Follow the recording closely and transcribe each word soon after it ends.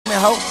me,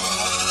 hoe.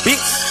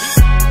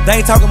 Bitch, they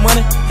ain't talking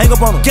money, hang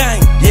up on them.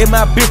 Gang, yeah,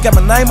 my bitch got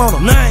my name on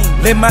them.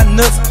 Let my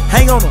nuts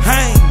hang on them.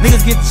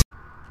 Niggas get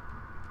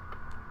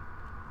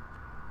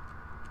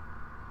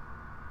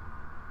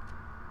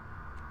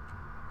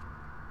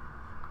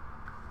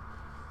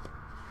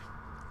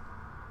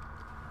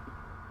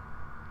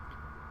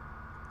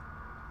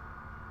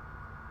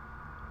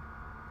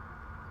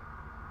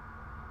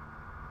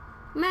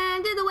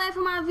Man, get away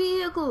from my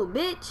vehicle,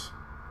 bitch.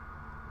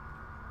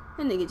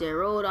 That nigga just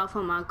rolled off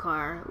on my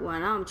car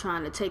when I'm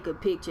trying to take a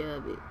picture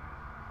of it.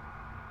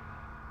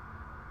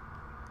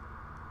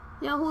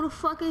 Yo, who the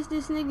fuck is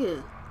this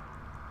nigga?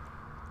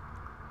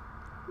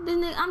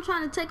 I'm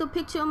trying to take a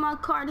picture of my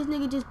car. This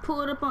nigga just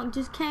pulled up on,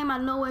 just came out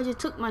of nowhere, just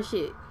took my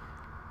shit.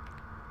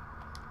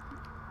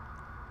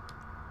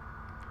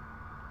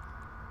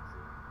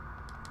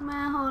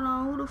 Man, hold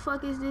on. Who the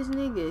fuck is this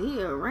nigga? He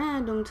a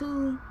random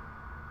too.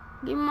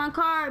 Give me my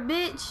card,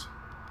 bitch.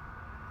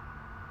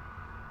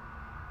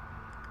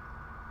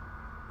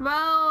 Bro,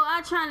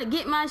 I trying to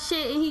get my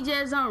shit and he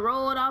just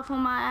rolled off on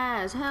my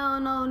ass. Hell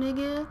no,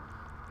 nigga.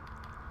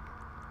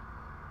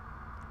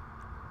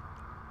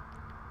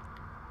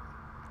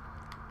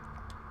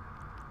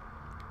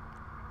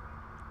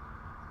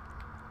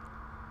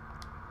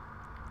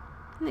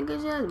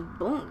 Nigga just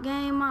Boonk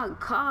game my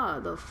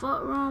car. The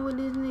fuck wrong with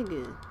this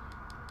nigga?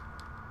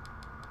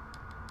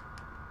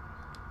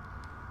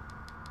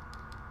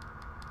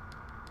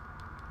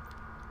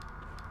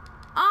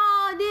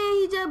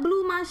 He just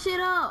blew my shit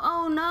up.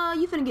 Oh no,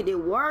 you finna get that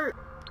work.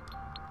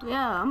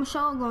 Yeah, I'm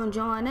sure gonna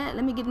join that.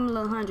 Let me get them a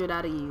little 100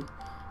 out of you.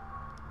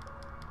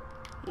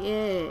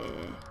 Yeah,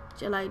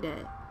 just like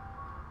that.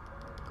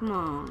 Come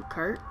on,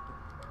 Kurt.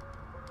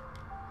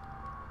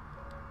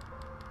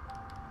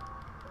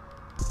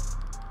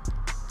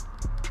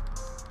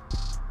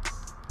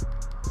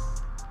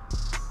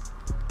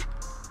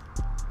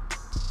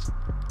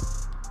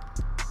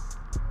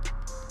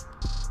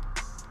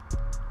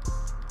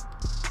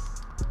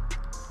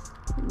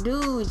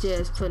 Dude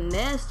just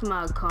finessed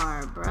my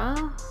car,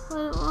 bruh.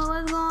 What's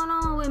going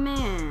on with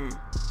man?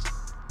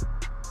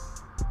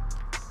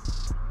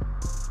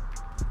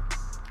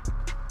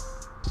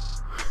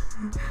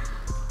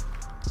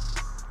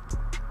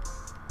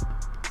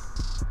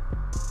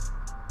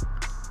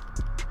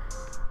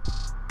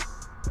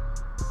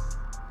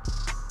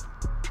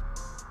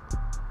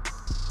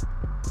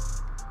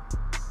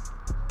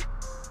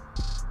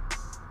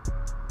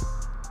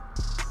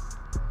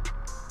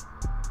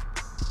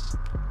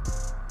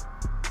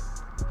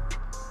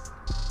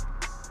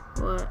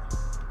 What?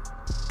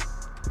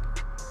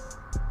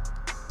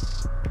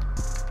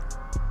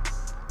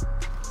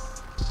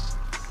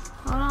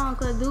 Hold on,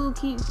 cause dude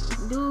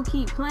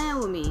keep playing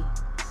with me.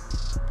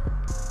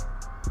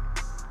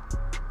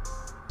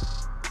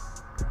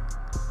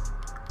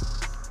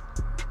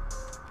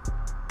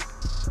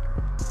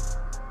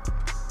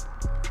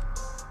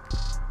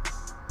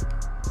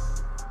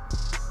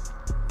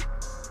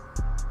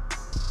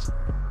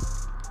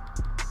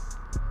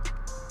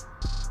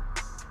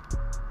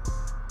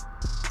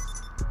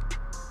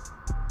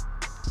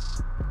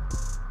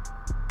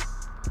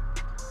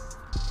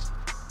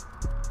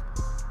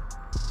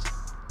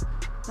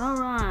 Don't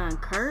run,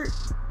 Kurt.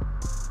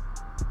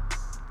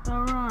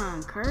 Don't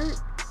run, Kurt.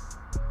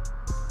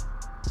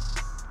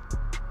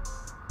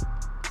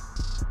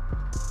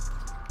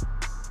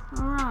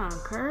 Don't run,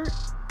 Kurt.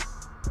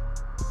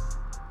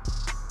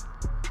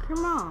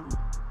 Come on.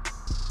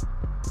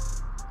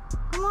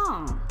 Come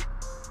on.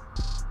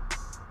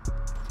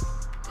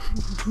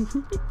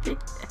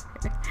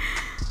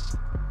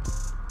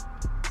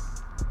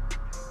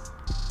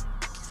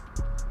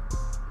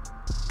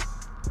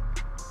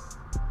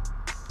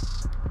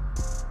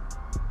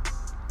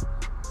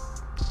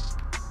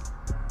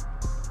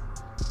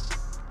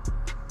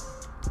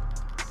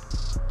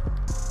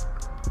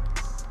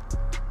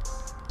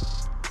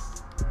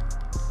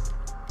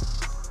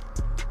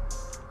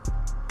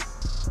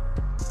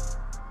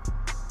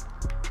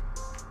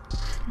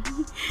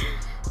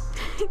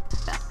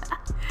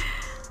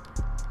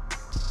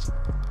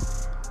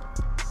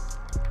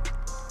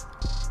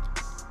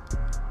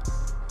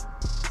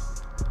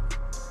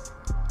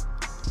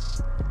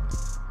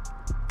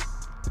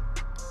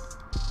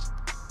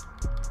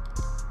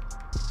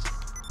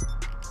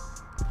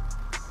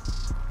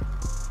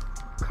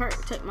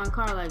 Kurt, take my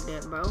car like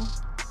that, bro.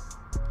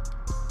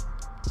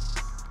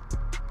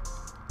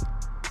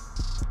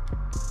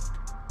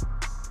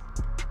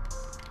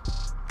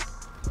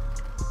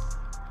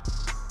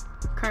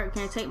 Kurt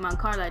can't take my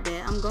car like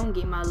that. I'm gonna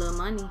get my little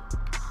money.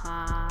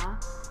 Ha.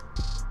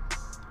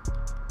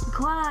 Be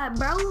quiet,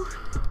 bro.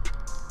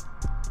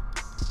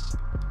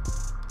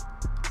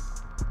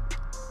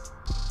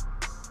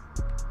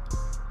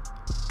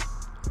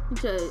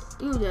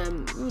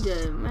 You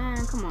just,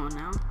 man, come on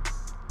now.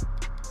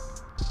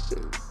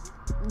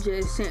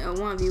 Just sent a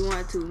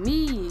 1v1 to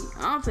me.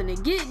 I'm finna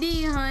get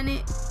these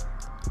 100.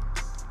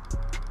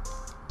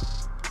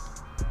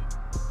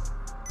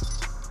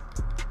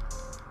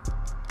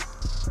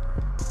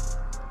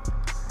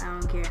 I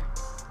don't care.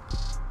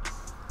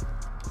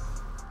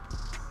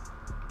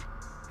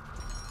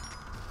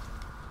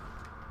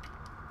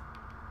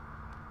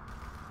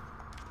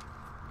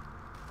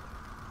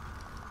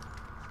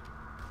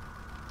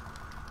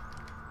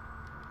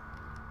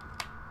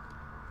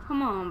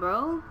 Come on,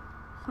 bro.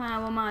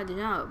 Playing with my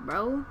jump,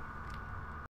 bro.